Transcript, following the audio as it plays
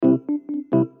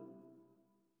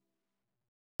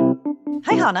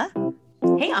Hi, Hana.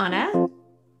 Hey, Anna.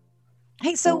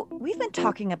 Hey, so we've been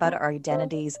talking about our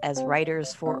identities as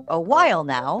writers for a while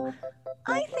now.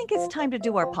 I think it's time to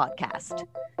do our podcast.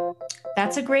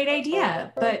 That's a great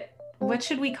idea, but what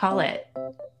should we call it?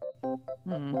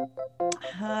 Hmm.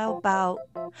 How about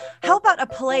how about a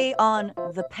play on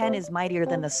the pen is mightier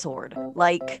than the sword?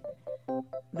 Like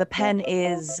the pen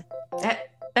is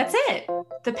That's it.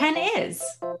 The pen is.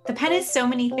 The pen is so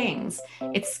many things.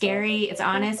 It's scary, it's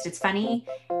honest, it's funny,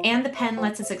 and the pen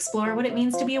lets us explore what it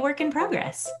means to be a work in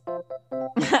progress.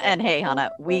 and hey,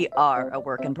 Hana, we are a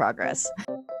work in progress.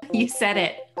 You said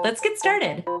it. Let's get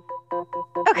started.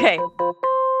 Okay.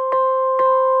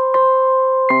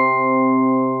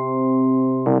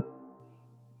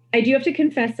 I do have to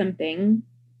confess something.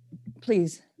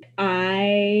 Please.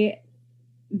 I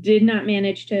did not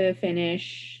manage to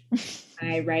finish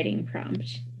my writing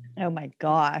prompt. Oh my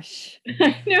gosh.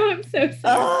 I know, I'm so sorry.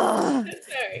 Oh. I'm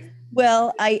sorry.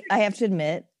 Well, I have to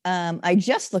admit, I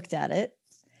just looked at it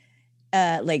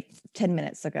like 10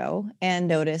 minutes ago and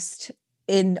noticed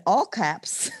in all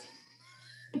caps,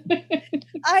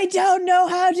 I don't know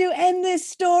how to end this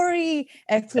story!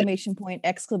 Exclamation point,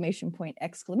 exclamation point,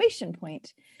 exclamation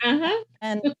point. Uh-huh.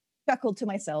 And chuckled to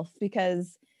myself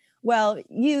because, well,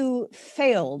 you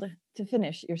failed to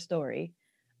finish your story.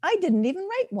 I didn't even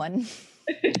write one.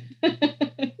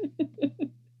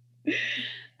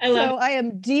 So I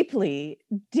am deeply,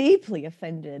 deeply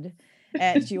offended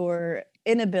at your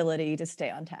inability to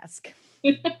stay on task.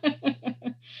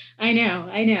 I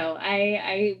know.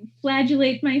 I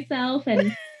flagellate myself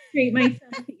and create myself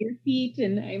at your feet,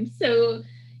 and I'm so,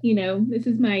 this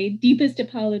is my deepest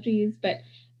apologies, but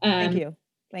Thank you.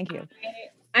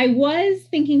 I was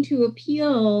thinking to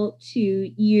appeal to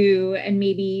you and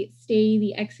maybe stay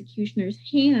the executioner's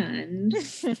hand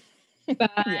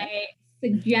by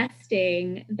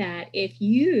suggesting that if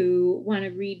you want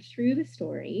to read through the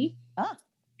story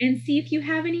and see if you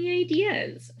have any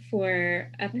ideas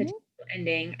for a potential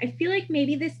ending. I feel like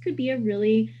maybe this could be a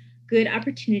really good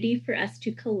opportunity for us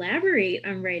to collaborate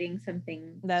on writing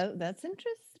something. That's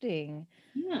interesting.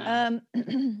 Yeah.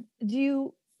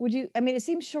 It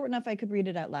seems short enough I could read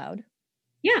it out loud.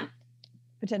 Yeah.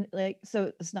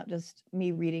 So it's not just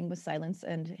me reading with silence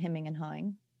and hemming and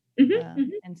hawing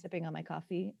and sipping on my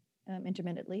coffee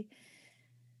intermittently,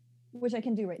 which I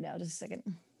can do right now. Just a second.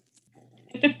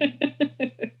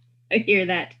 I hear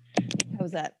that. How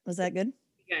was that? Was that good?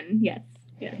 Yes.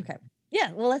 Yeah. Okay.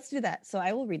 Yeah. Well, let's do that. So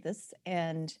I will read this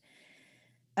and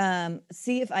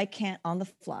see if I can't, on the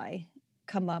fly,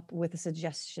 come up with a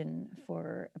suggestion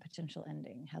for a potential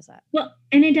ending. How's that? Well,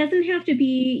 and it doesn't have to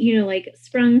be, like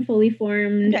sprung, fully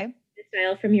formed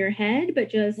style from your head, but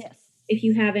just if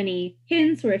you have any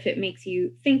hints or if it makes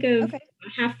you think of a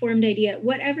half-formed idea,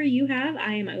 whatever you have,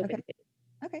 I am open to.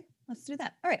 Okay, let's do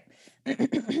that. All right.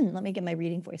 Let me get my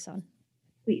reading voice on.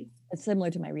 Please. It's similar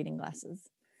to my reading glasses.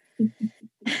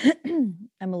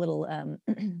 I'm a little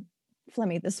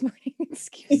phlegmy this morning.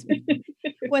 Excuse me.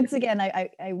 Once again,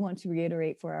 I want to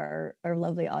reiterate for our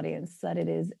lovely audience that it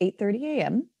is 8:30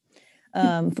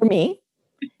 a.m. For me.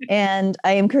 And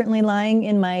I am currently lying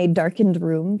in my darkened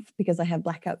room because I have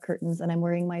blackout curtains and I'm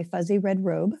wearing my fuzzy red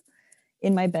robe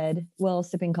in my bed while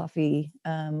sipping coffee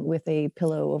with a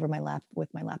pillow over my lap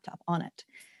with my laptop on it.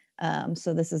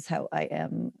 So this is how I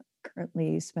am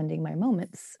currently spending my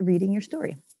moments reading your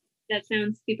story. That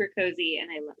sounds super cozy and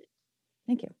I love it.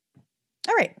 Thank you.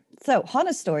 All right. So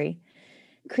Hana's story,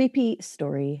 Creepy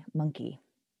Story Monkey.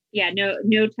 Yeah,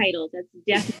 no titles. That's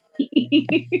definitely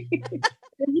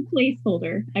there's a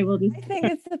placeholder. I think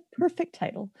it's the perfect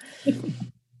title.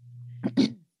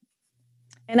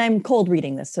 And I'm cold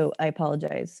reading this, so I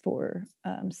apologize for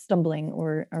stumbling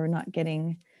or not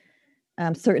getting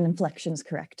certain inflections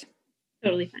correct.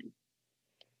 Totally fine.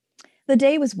 The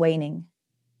day was waning.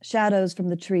 Shadows from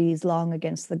the trees long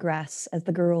against the grass as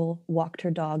the girl walked her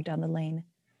dog down the lane.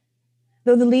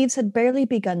 Though the leaves had barely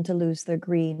begun to lose their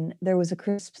green, there was a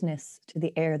crispness to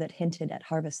the air that hinted at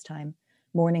harvest time,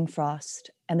 morning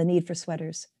frost, and the need for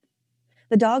sweaters.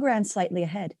 The dog ran slightly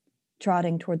ahead,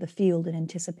 trotting toward the field in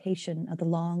anticipation of the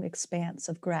long expanse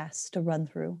of grass to run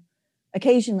through.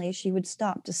 Occasionally, she would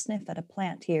stop to sniff at a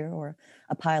plant here or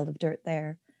a pile of dirt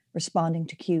there, responding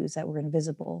to cues that were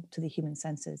invisible to the human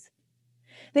senses.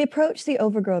 They approached the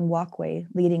overgrown walkway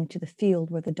leading to the field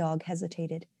where the dog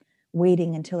hesitated,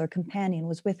 waiting until her companion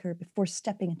was with her before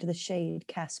stepping into the shade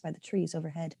cast by the trees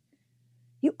overhead.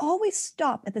 "You always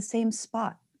stop at the same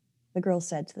spot," the girl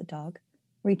said to the dog,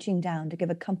 reaching down to give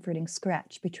a comforting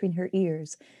scratch between her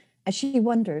ears as she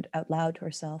wondered out loud to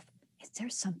herself, "Is there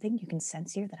something you can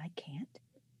sense here that I can't?"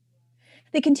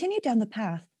 They continued down the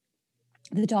path,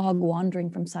 the dog wandering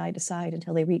from side to side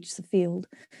until they reached the field,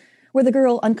 where the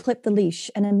girl unclipped the leash,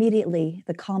 and immediately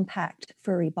the compact,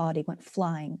 furry body went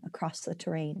flying across the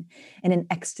terrain in an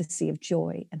ecstasy of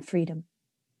joy and freedom.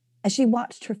 As she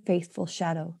watched her faithful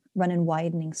shadow run in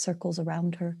widening circles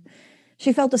around her,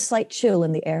 she felt a slight chill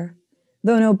in the air,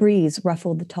 though no breeze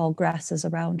ruffled the tall grasses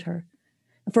around her.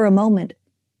 For a moment,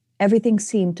 everything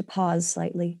seemed to pause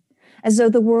slightly, as though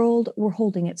the world were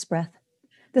holding its breath.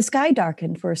 The sky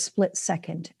darkened for a split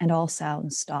second, and all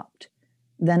sounds stopped.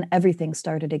 Then everything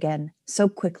started again, so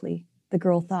quickly the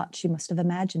girl thought she must have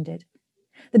imagined it.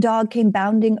 The dog came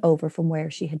bounding over from where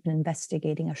she had been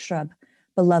investigating a shrub,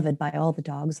 beloved by all the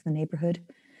dogs in the neighborhood.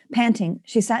 Panting,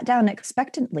 she sat down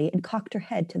expectantly and cocked her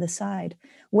head to the side,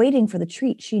 waiting for the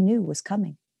treat she knew was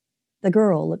coming. The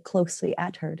girl looked closely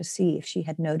at her to see if she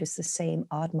had noticed the same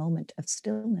odd moment of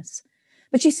stillness,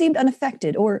 but she seemed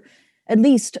unaffected, or at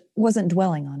least wasn't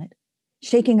dwelling on it.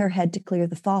 Shaking her head to clear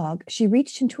the fog, she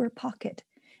reached into her pocket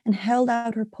and held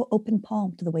out her open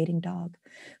palm to the waiting dog,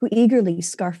 who eagerly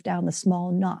scarfed down the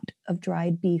small knot of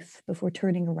dried beef before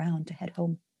turning around to head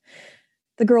home.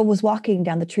 The girl was walking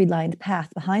down the tree-lined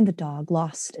path behind the dog,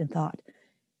 lost in thought,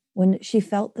 when she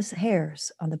felt the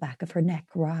hairs on the back of her neck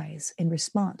rise in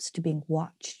response to being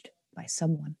watched by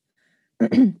someone.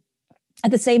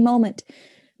 At the same moment,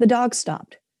 the dog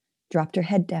stopped, dropped her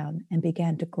head down, and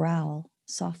began to growl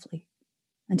softly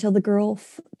until the girl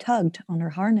tugged on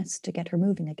her harness to get her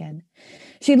moving again.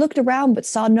 She looked around but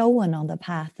saw no one on the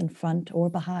path in front or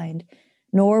behind,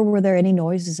 nor were there any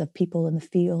noises of people in the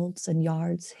fields and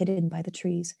yards hidden by the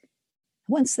trees.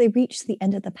 Once they reached the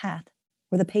end of the path,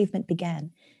 where the pavement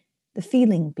began, the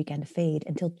feeling began to fade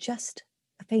until just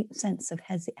a faint sense of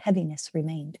heaviness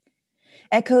remained.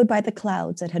 Echoed by the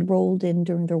clouds that had rolled in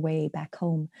during their way back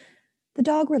home, the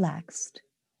dog relaxed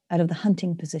out of the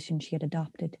hunting position she had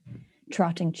adopted,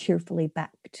 trotting cheerfully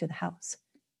back to the house.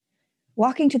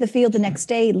 Walking to the field the next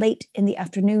day, late in the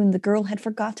afternoon, the girl had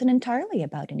forgotten entirely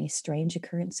about any strange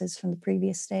occurrences from the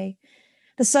previous day.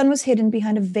 The sun was hidden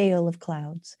behind a veil of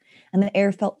clouds, and the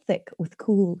air felt thick with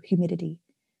cool humidity,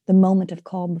 the moment of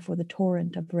calm before the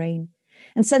torrent of rain.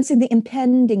 And sensing the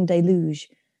impending deluge,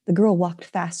 the girl walked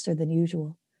faster than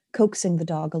usual, coaxing the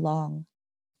dog along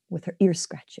with her ear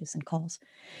scratches and calls.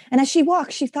 And as she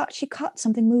walked, she thought she caught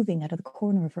something moving out of the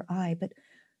corner of her eye, but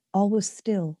all was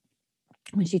still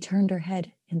when she turned her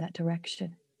head in that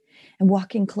direction. And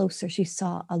walking closer, she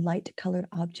saw a light-colored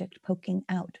object poking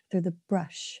out through the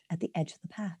brush at the edge of the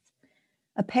path.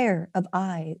 A pair of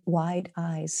wide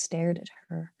eyes stared at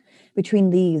her between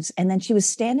leaves, and then she was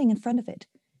standing in front of it.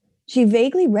 She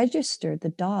vaguely registered the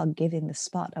dog giving the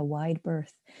spot a wide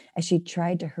berth as she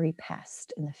tried to hurry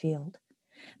past in the field.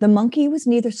 The monkey was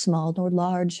neither small nor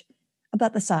large,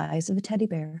 about the size of a teddy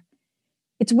bear.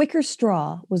 Its wicker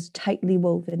straw was tightly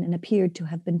woven and appeared to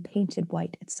have been painted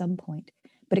white at some point,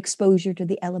 but exposure to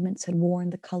the elements had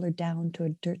worn the color down to a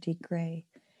dirty gray.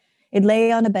 It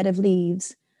lay on a bed of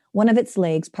leaves, one of its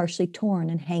legs partially torn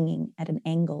and hanging at an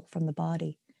angle from the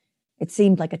body. It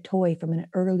seemed like a toy from an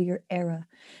earlier era,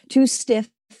 too stiff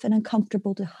and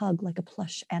uncomfortable to hug like a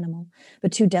plush animal,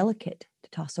 but too delicate to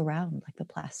toss around like the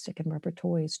plastic and rubber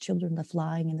toys children left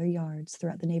lying in their yards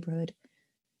throughout the neighborhood.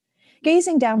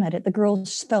 Gazing down at it, the girl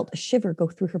felt a shiver go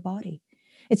through her body.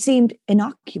 It seemed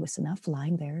innocuous enough,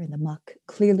 lying there in the muck,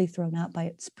 clearly thrown out by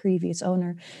its previous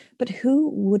owner, but who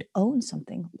would own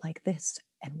something like this,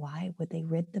 and why would they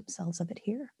rid themselves of it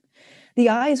here? The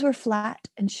eyes were flat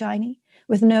and shiny,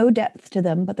 with no depth to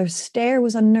them, but their stare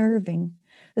was unnerving,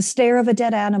 the stare of a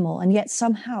dead animal, and yet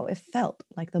somehow it felt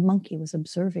like the monkey was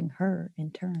observing her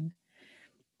in turn.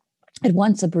 At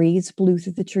once a breeze blew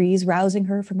through the trees, rousing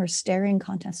her from her staring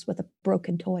contest with a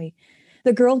broken toy.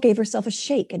 The girl gave herself a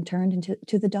shake and turned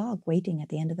to the dog waiting at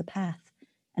the end of the path,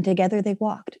 and together they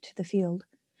walked to the field.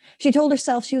 She told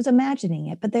herself she was imagining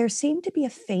it, but there seemed to be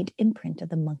a faint imprint of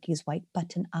the monkey's white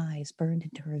button eyes burned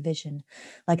into her vision,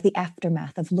 like the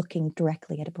aftermath of looking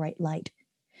directly at a bright light.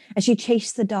 As she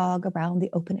chased the dog around the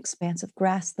open expanse of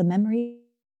grass, the memory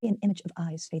and image of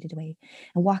eyes faded away,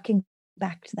 and walking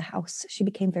back to the house, she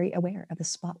became very aware of the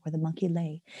spot where the monkey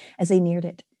lay as they neared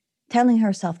it. Telling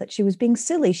herself that she was being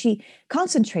silly, she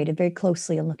concentrated very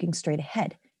closely on looking straight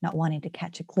ahead, not wanting to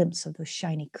catch a glimpse of those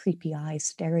shiny, creepy eyes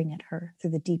staring at her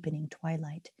through the deepening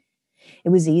twilight. It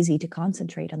was easy to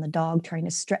concentrate on the dog trying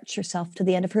to stretch herself to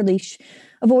the end of her leash,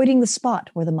 avoiding the spot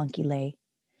where the monkey lay.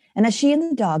 And as she and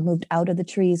the dog moved out of the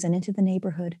trees and into the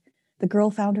neighborhood, the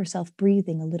girl found herself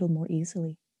breathing a little more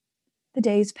easily. The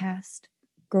days passed,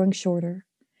 growing shorter,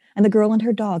 and the girl and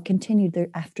her dog continued their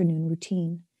afternoon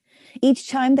routine. Each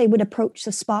time they would approach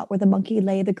the spot where the monkey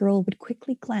lay, the girl would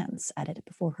quickly glance at it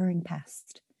before hurrying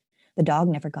past. The dog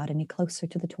never got any closer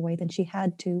to the toy than she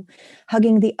had to,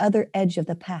 hugging the other edge of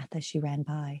the path as she ran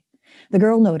by. The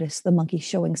girl noticed the monkey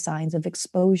showing signs of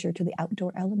exposure to the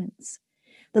outdoor elements.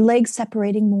 The legs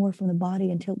separating more from the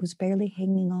body until it was barely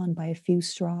hanging on by a few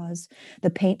straws, the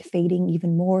paint fading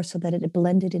even more so that it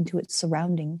blended into its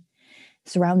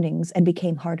surroundings and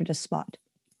became harder to spot.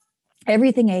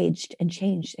 Everything aged and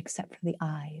changed except for the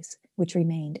eyes, which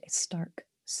remained a stark,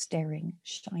 staring,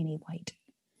 shiny white.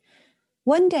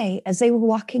 One day, as they were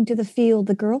walking to the field,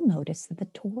 the girl noticed that the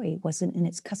toy wasn't in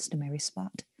its customary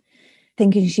spot.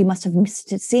 Thinking she must have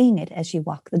missed it, seeing it as she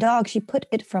walked the dog, she put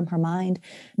it from her mind,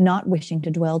 not wishing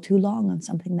to dwell too long on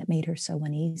something that made her so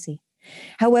uneasy.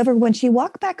 However, when she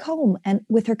walked back home and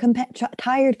with her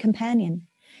tired companion,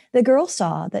 the girl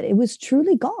saw that it was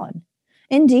truly gone.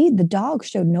 Indeed, the dog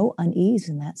showed no unease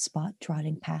in that spot,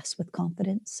 trotting past with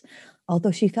confidence.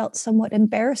 Although she felt somewhat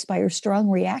embarrassed by her strong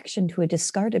reaction to a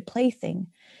discarded plaything,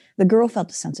 the girl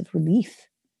felt a sense of relief.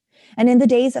 And in the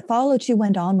days that followed, she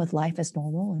went on with life as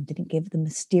normal and didn't give the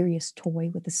mysterious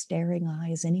toy with the staring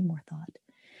eyes any more thought.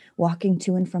 Walking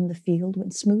to and from the field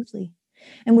went smoothly,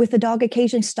 and with the dog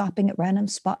occasionally stopping at random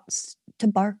spots to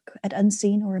bark at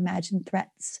unseen or imagined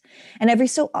threats. And every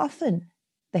so often,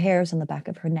 the hairs on the back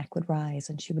of her neck would rise,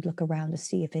 and she would look around to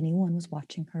see if anyone was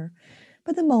watching her.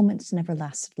 But the moments never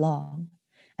lasted long,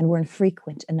 and were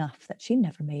infrequent enough that she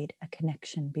never made a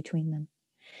connection between them.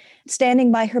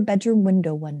 Standing by her bedroom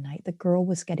window one night, the girl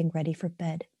was getting ready for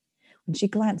bed when she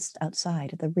glanced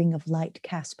outside at the ring of light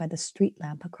cast by the street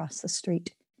lamp across the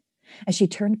street. As she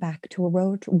turned back to a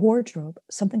wardrobe,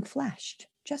 something flashed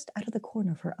just out of the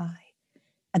corner of her eye,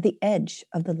 at the edge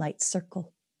of the light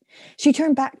circle. She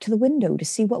turned back to the window to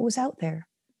see what was out there,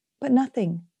 but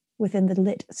nothing within the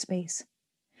lit space.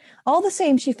 All the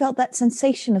same, she felt that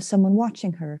sensation of someone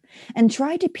watching her and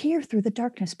tried to peer through the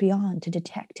darkness beyond to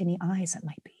detect any eyes that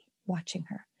might be watching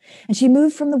her. And she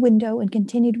moved from the window and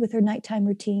continued with her nighttime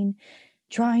routine,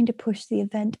 trying to push the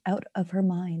event out of her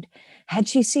mind. Had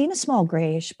she seen a small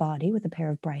grayish body with a pair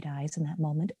of bright eyes in that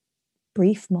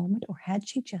brief moment, or had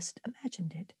she just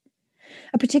imagined it?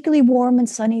 A particularly warm and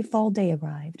sunny fall day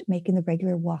arrived, making the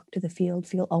regular walk to the field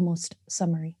feel almost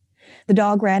summery. The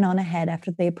dog ran on ahead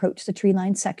after they approached the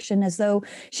tree-lined section, as though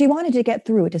she wanted to get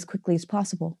through it as quickly as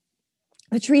possible.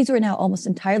 The trees were now almost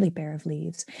entirely bare of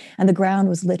leaves, and the ground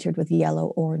was littered with yellow,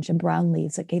 orange, and brown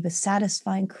leaves that gave a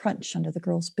satisfying crunch under the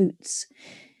girl's boots.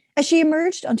 As she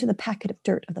emerged onto the packet of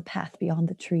dirt of the path beyond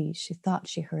the trees, she thought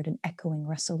she heard an echoing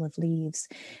rustle of leaves,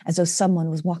 as though someone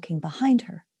was walking behind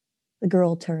her. The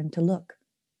girl turned to look,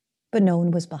 but no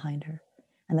one was behind her,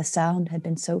 and the sound had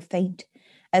been so faint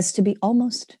as to be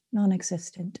almost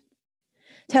non-existent.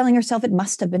 Telling herself it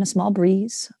must have been a small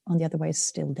breeze on the otherwise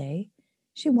still day,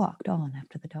 she walked on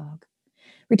after the dog.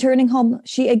 Returning home,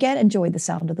 she again enjoyed the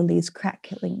sound of the leaves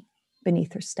crackling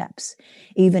beneath her steps,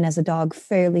 even as the dog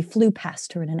fairly flew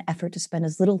past her in an effort to spend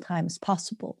as little time as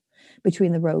possible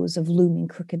between the rows of looming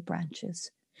crooked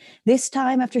branches. This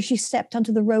time, after she stepped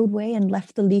onto the roadway and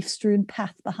left the leaf-strewn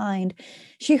path behind,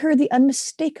 she heard the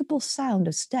unmistakable sound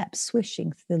of steps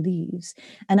swishing through the leaves,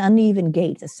 an uneven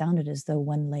gait that sounded as though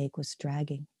one leg was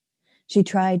dragging. She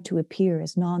tried to appear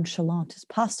as nonchalant as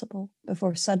possible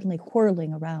before suddenly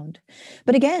whirling around,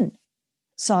 but again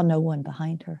saw no one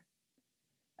behind her.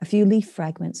 A few leaf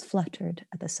fragments fluttered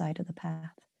at the side of the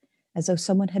path, as though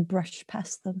someone had brushed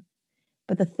past them,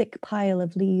 but the thick pile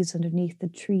of leaves underneath the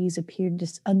trees appeared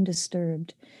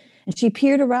undisturbed, and she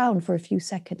peered around for a few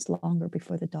seconds longer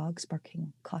before the dog's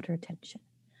barking caught her attention,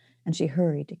 and she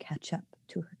hurried to catch up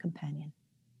to her companion.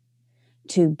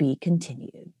 To be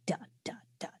continued, ...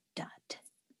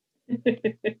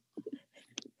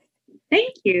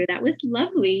 Thank you. That was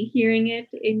lovely hearing it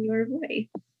in your voice.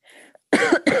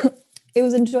 It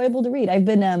was enjoyable to read. I've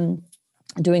been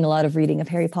doing a lot of reading of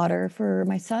Harry Potter for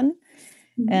my son,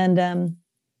 and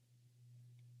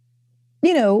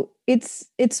you know,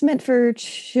 it's meant for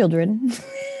children.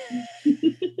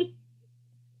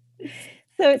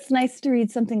 So it's nice to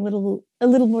read something a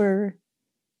little more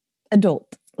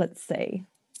adult, let's say.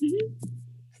 Mm-hmm.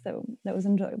 So that was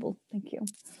enjoyable. Thank you.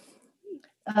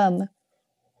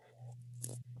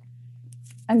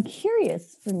 I'm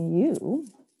curious from you,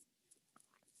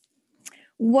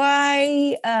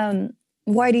 why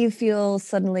do you feel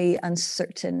suddenly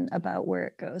uncertain about where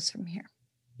it goes from here?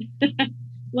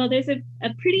 Well, there's a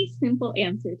pretty simple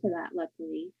answer to that,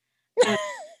 luckily.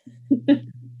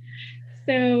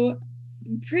 So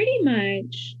pretty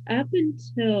much up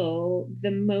until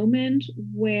the moment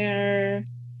where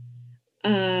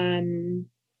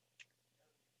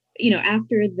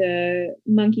after the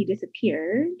monkey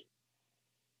disappeared,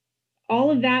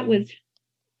 all of that was,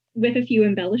 with a few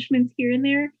embellishments here and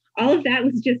there, all of that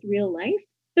was just real life.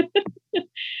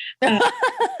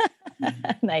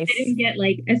 Nice. I didn't get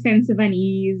like a sense of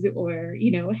unease or,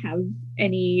 have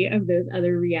any of those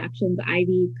other reactions.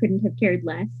 Ivy couldn't have cared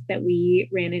less that we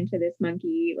ran into this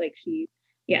monkey. Like she,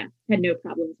 had no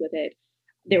problems with it.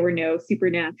 There were no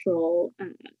supernatural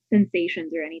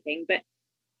sensations or anything. But,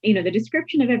 the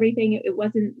description of everything, it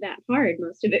wasn't that hard.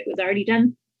 Most of it was already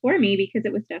done for me because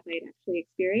it was stuff I'd actually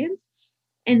experienced.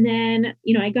 And then,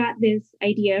 I got this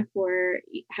idea for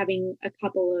having a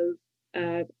couple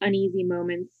of uneasy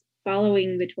moments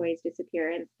following the toy's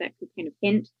disappearance that could kind of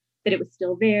hint that it was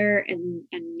still there and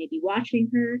maybe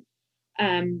watching her.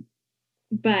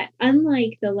 But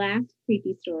unlike the last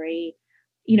creepy story,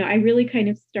 I really kind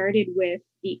of started with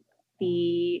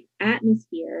the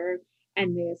atmosphere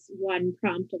and this one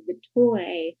prompt of the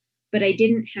toy, but I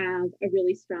didn't have a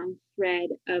really strong thread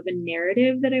of a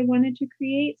narrative that I wanted to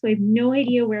create. So I have no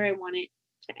idea where I want it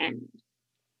to end.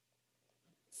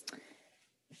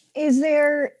 Is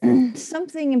there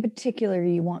something in particular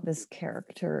you want this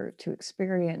character to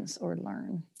experience or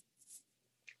learn?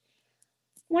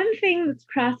 One thing that's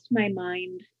crossed my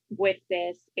mind with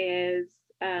this is,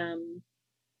 and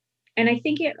I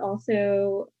think it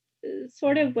also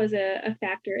sort of was a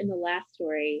factor in the last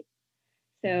story.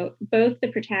 So both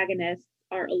the protagonists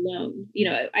are alone.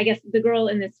 I guess the girl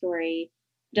in this story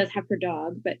does have her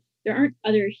dog, but there aren't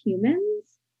other humans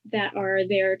that are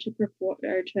there to perform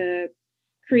or to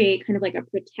create kind of like a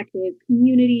protective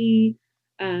community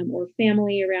or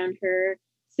family around her,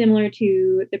 similar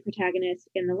to the protagonist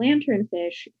in The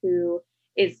Lanternfish, who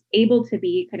is able to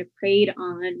be kind of preyed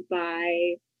on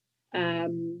by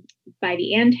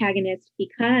the antagonist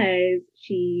because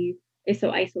she is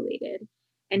so isolated.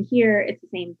 And here it's the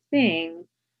same thing.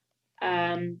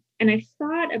 And I've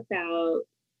thought about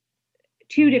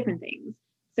two different things.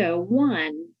 So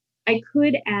one, I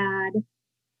could add,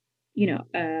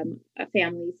 a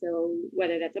family. So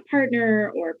whether that's a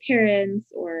partner or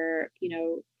parents or,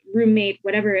 roommate,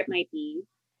 whatever it might be,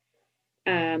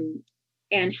 and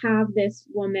have this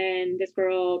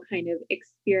girl kind of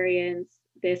experience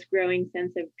this growing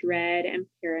sense of dread and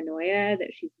paranoia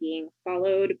that she's being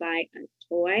followed by a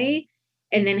toy,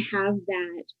 and then have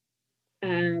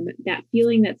that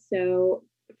feeling that's so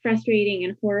frustrating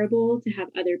and horrible to have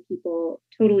other people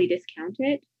totally discount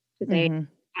it, to say,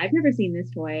 I've never seen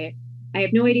this toy. I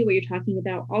have no idea what you're talking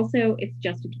about. Also, it's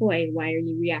just a toy. Why are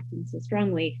you reacting so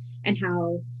strongly? And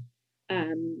how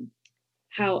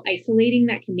isolating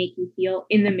that can make you feel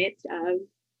in the midst of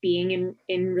being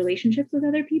in relationships with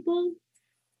other people.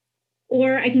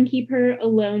 Or I can keep her a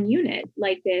lone unit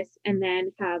like this and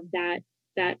then have that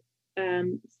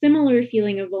similar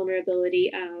feeling of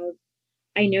vulnerability of,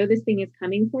 I know this thing is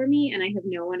coming for me and I have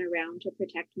no one around to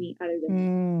protect me other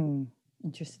than me.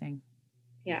 Interesting.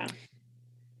 Yeah.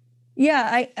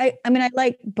 Yeah, I mean, I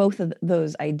like both of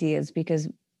those ideas because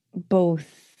both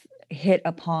hit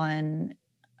upon,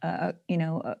 a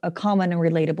common and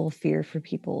relatable fear for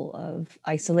people of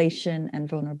isolation and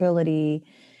vulnerability.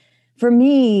 For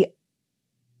me,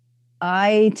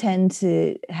 I tend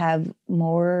to have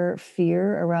more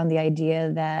fear around the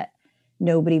idea that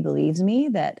nobody believes me,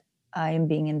 that I am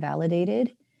being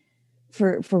invalidated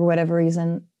for whatever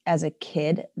reason. As a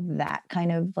kid, that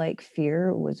kind of like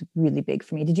fear was really big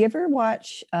for me. Did you ever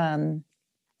watch the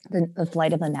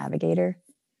Flight of the Navigator?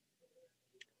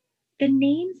 The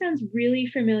name sounds really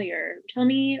familiar. Tell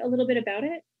me a little bit about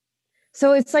it.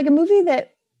 So it's like a movie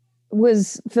that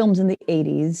was filmed in the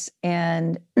 80s,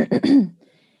 and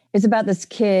it's about this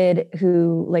kid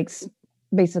who like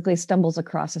basically stumbles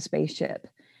across a spaceship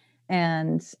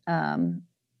and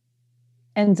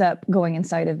ends up going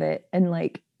inside of it and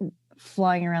like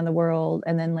flying around the world.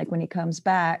 And then like when he comes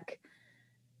back,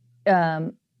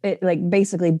 it like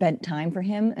basically bent time for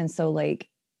him. And so like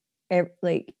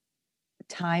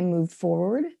time moved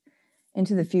forward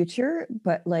into the future,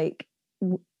 but like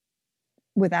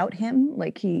without him,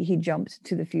 like he jumped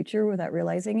to the future without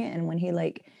realizing it. And when he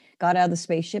like got out of the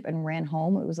spaceship and ran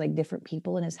home, it was like different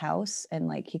people in his house, and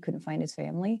like he couldn't find his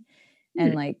family.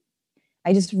 And like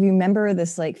I just remember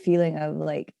this like feeling of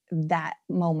like that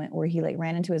moment where he like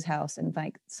ran into his house and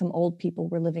like some old people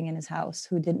were living in his house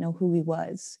who didn't know who he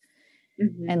was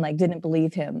and like didn't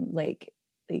believe him. Like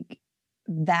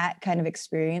that kind of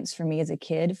experience for me as a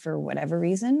kid, for whatever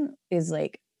reason, is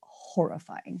like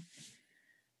horrifying.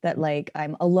 That like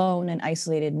I'm alone and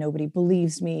isolated, nobody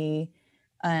believes me,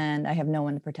 and I have no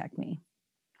one to protect me.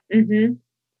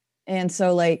 And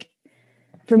so like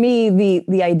for me,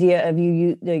 the idea of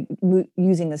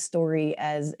using the story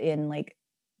as in like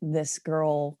this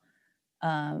girl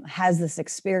has this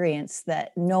experience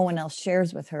that no one else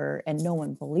shares with her and no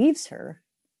one believes her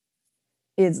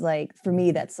is like, for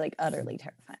me, that's like utterly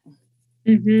terrifying.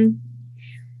 Mm-hmm.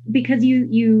 Because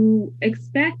you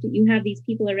expect, you have these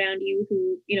people around you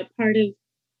who, you know, part of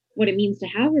what it means to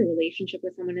have a relationship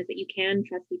with someone is that you can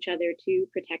trust each other to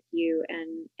protect you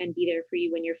and be there for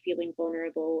you when you're feeling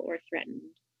vulnerable or threatened.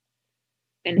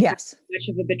 And yes, how much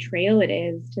of a betrayal it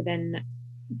is to then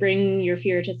bring your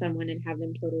fear to someone and have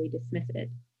them totally dismiss it.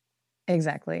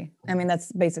 exactly. I mean,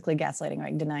 that's basically gaslighting,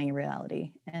 right? Denying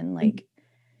reality and like,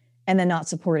 and then not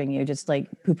supporting you, just like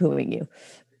poo-pooing you,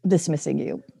 dismissing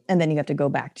you. And then you have to go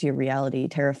back to your reality,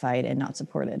 terrified and not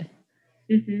supported.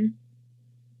 Mm-hmm.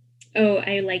 Oh,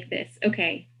 I like this.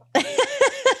 Okay.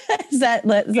 is that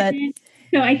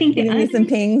so I think giving me some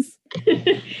pings?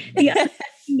 The other thing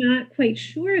I'm not quite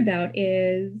sure about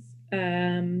is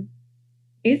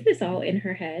this all in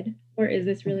her head or is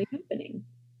this really happening?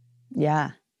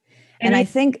 Yeah. And I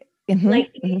think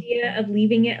like the idea of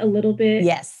leaving it a little bit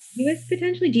ambiguous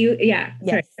potentially. Do you? Yeah.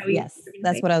 Yes. Sorry, yes.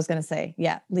 That's what I was going to say.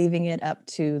 Yeah. Leaving it up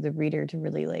to the reader to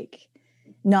really like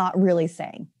not really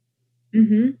saying.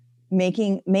 Mm-hmm.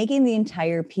 Making the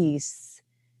entire piece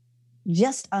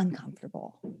just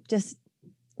uncomfortable. Just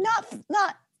not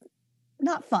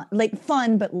fun. Like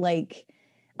fun, but like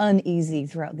uneasy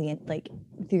throughout the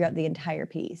entire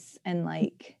piece. And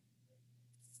like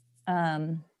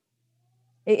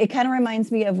it kind of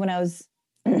reminds me of when I was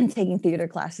taking theater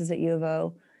classes at U of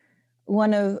O.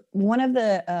 One of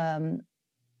the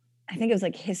I think it was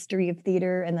like history of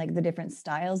theater and like the different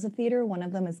styles of theater. One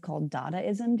of them is called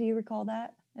Dadaism. Do you recall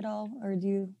that at all, or are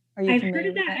you? I've heard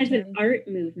of that as term? An art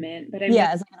movement, but I'm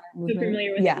not as an art movement. So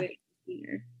familiar with it with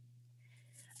theater.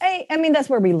 I mean, that's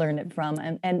where we learn it from,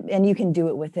 and you can do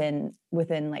it within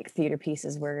like theater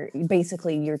pieces where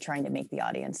basically you're trying to make the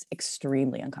audience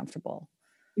extremely uncomfortable.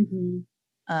 Mm-hmm.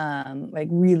 Like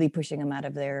really pushing them out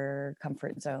of their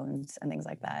comfort zones and things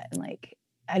like that. And like,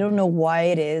 I don't know why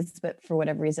it is, but for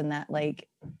whatever reason, that like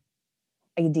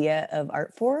idea of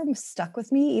art form stuck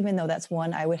with me, even though that's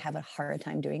one I would have a hard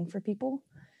time doing for people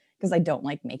because I don't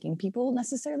like making people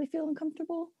necessarily feel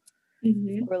uncomfortable.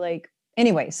 Mm-hmm. Or like,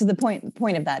 anyway, so the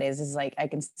point of that is like, I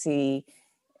can see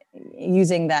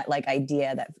using that like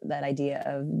idea, that idea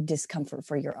of discomfort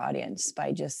for your audience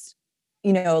by just,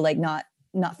 you know, like not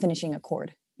finishing a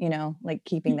chord, you know, like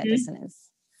keeping that dissonance.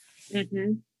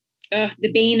 Mm-hmm.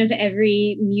 The bane of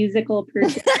every musical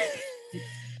person.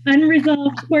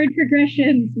 Unresolved chord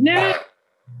progressions. No.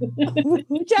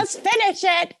 Just finish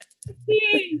it.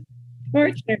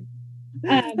 Torture.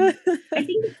 I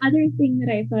think the other thing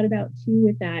that I thought about too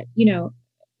with that, you know,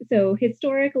 so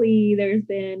historically there's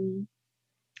been,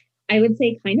 I would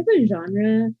say, kind of a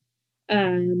genre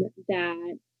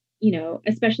that, you know,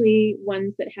 especially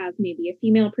ones that have maybe a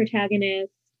female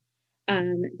protagonist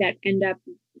that end up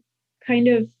kind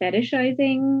of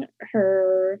fetishizing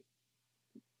her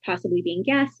possibly being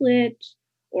gaslit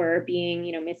or being,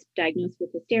 you know, misdiagnosed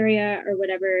with hysteria or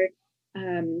whatever.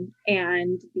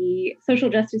 And the social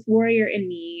justice warrior in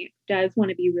me does want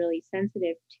to be really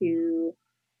sensitive to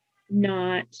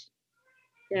not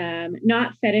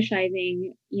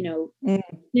fetishizing, you know,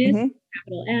 this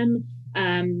capital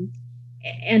M,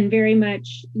 and very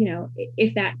much, you know,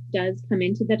 if that does come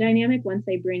into the dynamic once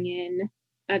I bring in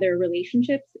other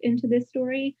relationships into this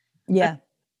story. Yeah.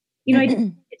 You know, I didn't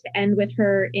want it to end with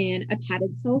her in a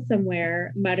padded cell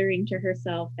somewhere, muttering to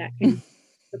herself that kind of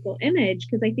typical image,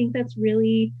 because I think that's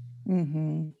really,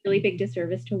 really big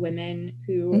disservice to women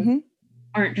who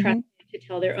aren't trusted to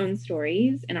tell their own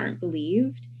stories and aren't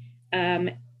believed.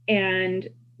 And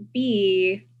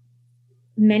B,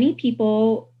 many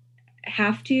people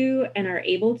have to and are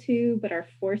able to, but are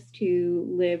forced to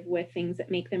live with things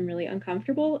that make them really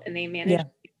uncomfortable, and they manage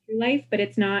through life. But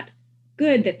it's not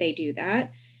good that they do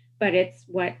that. But it's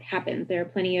what happens. There are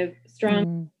plenty of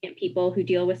strong people who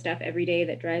deal with stuff every day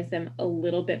that drives them a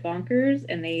little bit bonkers,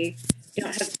 and they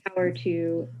don't have the power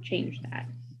to change that.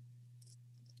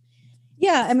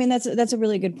 Yeah, I mean, that's a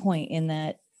really good point in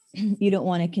that you don't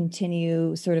want to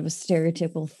continue sort of a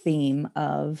stereotypical theme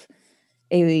of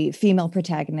a female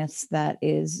protagonist that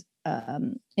is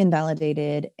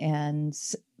invalidated and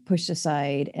pushed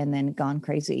aside and then gone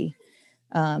crazy,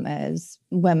 as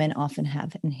women often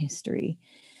have in history.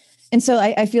 And so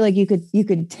I feel like you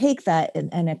could take that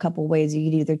in a couple ways. You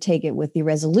could either take it with the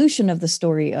resolution of the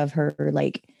story of her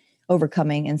like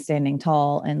overcoming and standing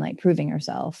tall and like proving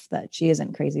herself that she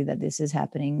isn't crazy, that this is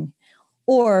happening,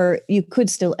 or you could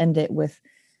still end it with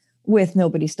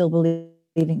nobody still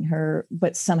believing her,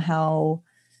 but somehow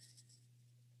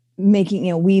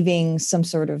making, weaving some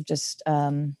sort of just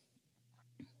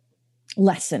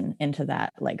lesson into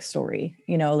that like story,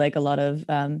 like a lot of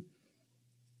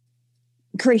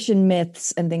creation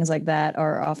myths and things like that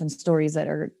are often stories that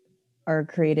are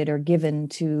created or given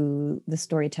to the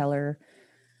storyteller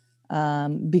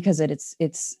because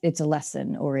it's a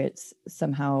lesson, or it's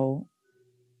somehow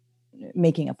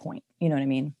making a point, you know what I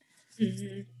mean?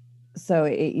 Mm-hmm. So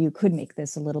you could make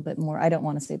this a little bit more, I don't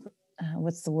want to say,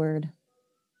 what's the word?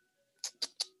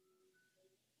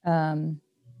 I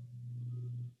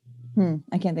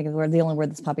can't think of the word. The only word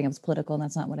that's popping up is political, and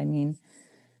that's not what I mean.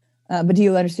 But do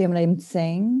you understand what I'm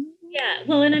saying? Yeah.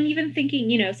 Well, and I'm even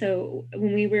thinking, so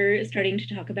when we were starting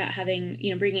to talk about having,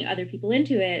 bringing other people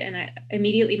into it, and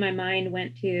immediately my mind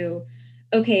went to,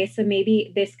 okay, so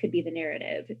maybe this could be the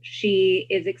narrative. She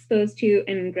is exposed to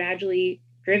and gradually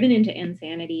driven into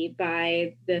insanity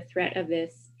by the threat of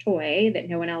this toy that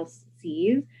no one else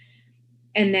sees.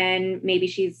 And then maybe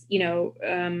she's,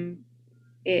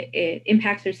 it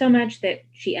impacts her so much that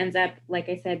she ends up, like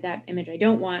I said, that image I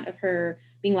don't want of her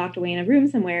being locked away in a room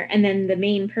somewhere. And then the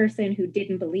main person who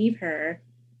didn't believe her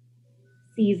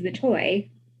sees the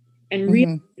toy and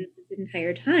realizes this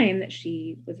entire time that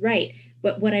she was right.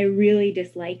 But what I really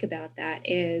dislike about that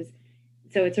is,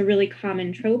 so it's a really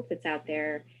common trope that's out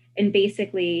there. And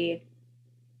basically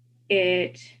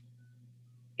it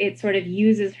sort of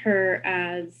uses her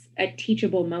as a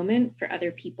teachable moment for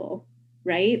other people,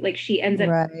 right? Like she ends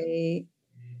up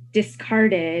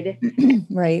discarded.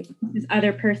 Right. This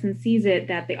other person sees it,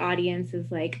 that the audience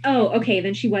is like, oh, okay,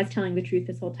 then she was telling the truth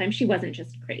this whole time. She wasn't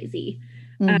just crazy.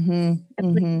 Like,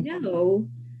 no,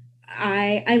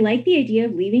 I like the idea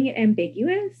of leaving it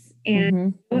ambiguous,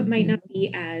 and it might not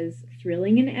be as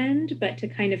thrilling an end, but to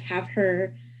kind of have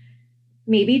her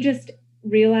maybe just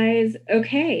realize,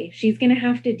 okay, she's going to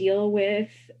have to deal with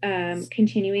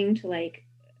continuing to like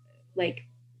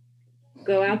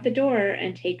go out the door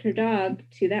and take her dog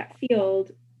to that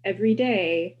field every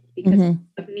day because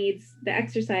dog needs the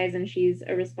exercise and she's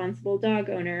a responsible dog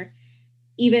owner,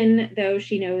 even though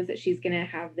she knows that she's going to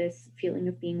have this feeling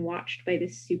of being watched by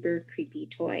this super creepy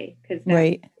toy, because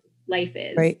that's what life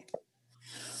is. Right.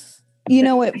 You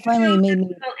know what finally made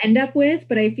me... I'll end up with,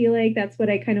 but I feel like that's what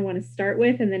I kind of want to start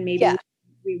with, and then maybe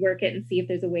rework it and see if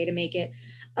there's a way to make it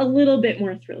a little bit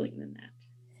more thrilling than that.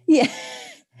 Yeah.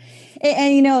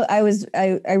 And I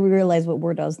realized what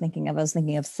word I was thinking of. I was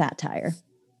thinking of satire.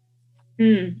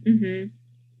 I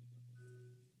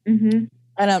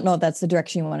don't know if that's the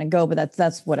direction you want to go, but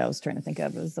that's what I was trying to think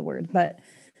of as the word. But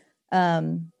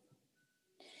so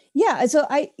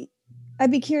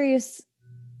I'd be curious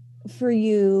for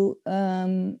you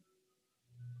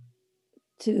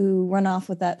to run off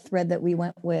with that thread that we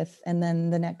went with, and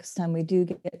then the next time we do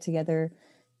get together,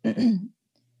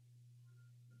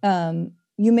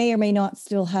 you may or may not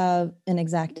still have an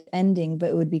exact ending, but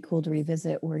it would be cool to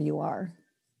revisit where you are.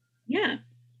 Yeah.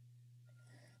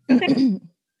 Okay.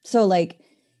 So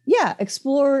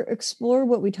explore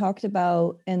what we talked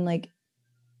about, and like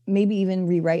maybe even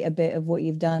rewrite a bit of what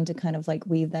you've done to kind of like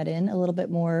weave that in a little bit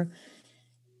more,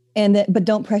 but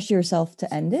don't pressure yourself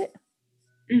to end it.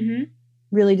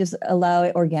 Really just allow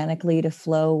it organically to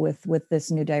flow with this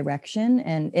new direction,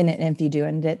 and if you do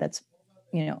end it, that's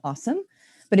awesome.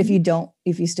 But if you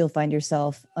still find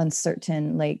yourself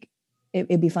uncertain, like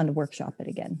it'd be fun to workshop it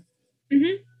again.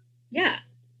 Yeah.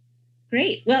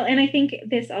 Great. Well, and I think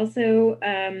this also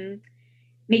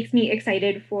makes me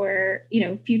excited for,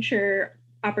 future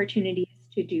opportunities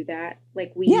to do that.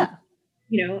 Like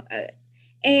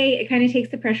it kind of takes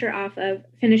the pressure off of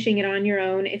finishing it on your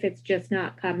own if it's just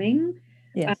not coming.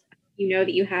 Yes.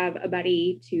 That you have a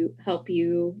buddy to help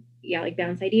you,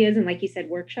 bounce ideas and, like you said,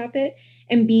 workshop it.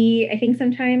 And B, I think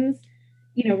sometimes,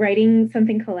 writing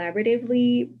something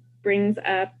collaboratively brings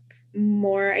up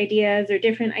more ideas or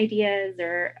different ideas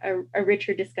or a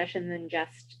richer discussion than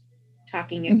just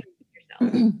talking it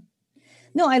yourself.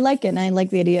 No, I like it. And I like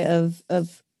the idea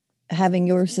of having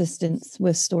your assistance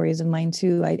with stories of mine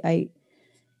too. I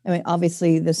mean,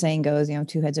 obviously the saying goes,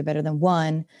 2 heads are better than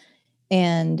one.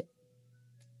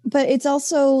 But it's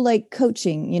also like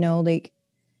coaching, like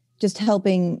just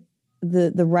helping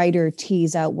the writer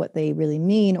tease out what they really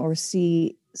mean, or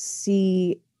see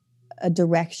a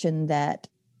direction that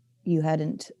you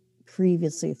hadn't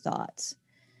previously thought.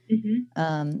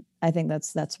 I think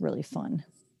that's really fun.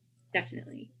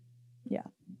 Definitely. Yeah.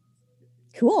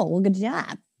 Cool. Well, good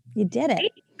job. You did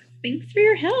it. Thanks for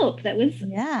your help. That was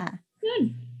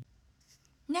good.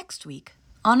 Next week,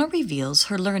 Hana reveals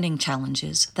her learning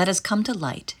challenges that has come to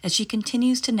light as she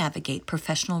continues to navigate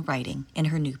professional writing in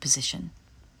her new position.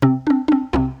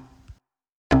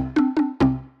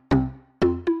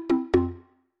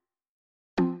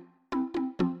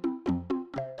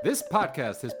 This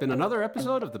podcast has been another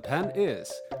episode of The Pen Is,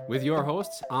 with your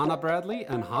hosts Anna Bradley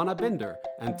and Hana Binder,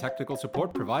 and technical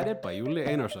support provided by Julie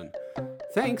Einarsson.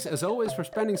 Thanks, as always, for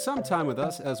spending some time with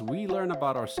us as we learn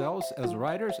about ourselves as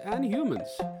writers and humans.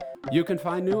 You can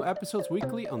find new episodes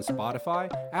weekly on Spotify,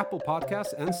 Apple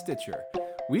Podcasts, and Stitcher.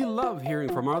 We love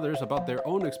hearing from others about their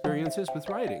own experiences with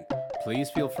writing. Please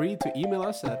feel free to email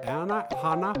us at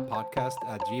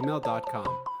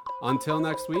hanapodcast@gmail.com. Until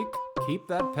next week, keep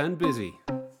that pen busy.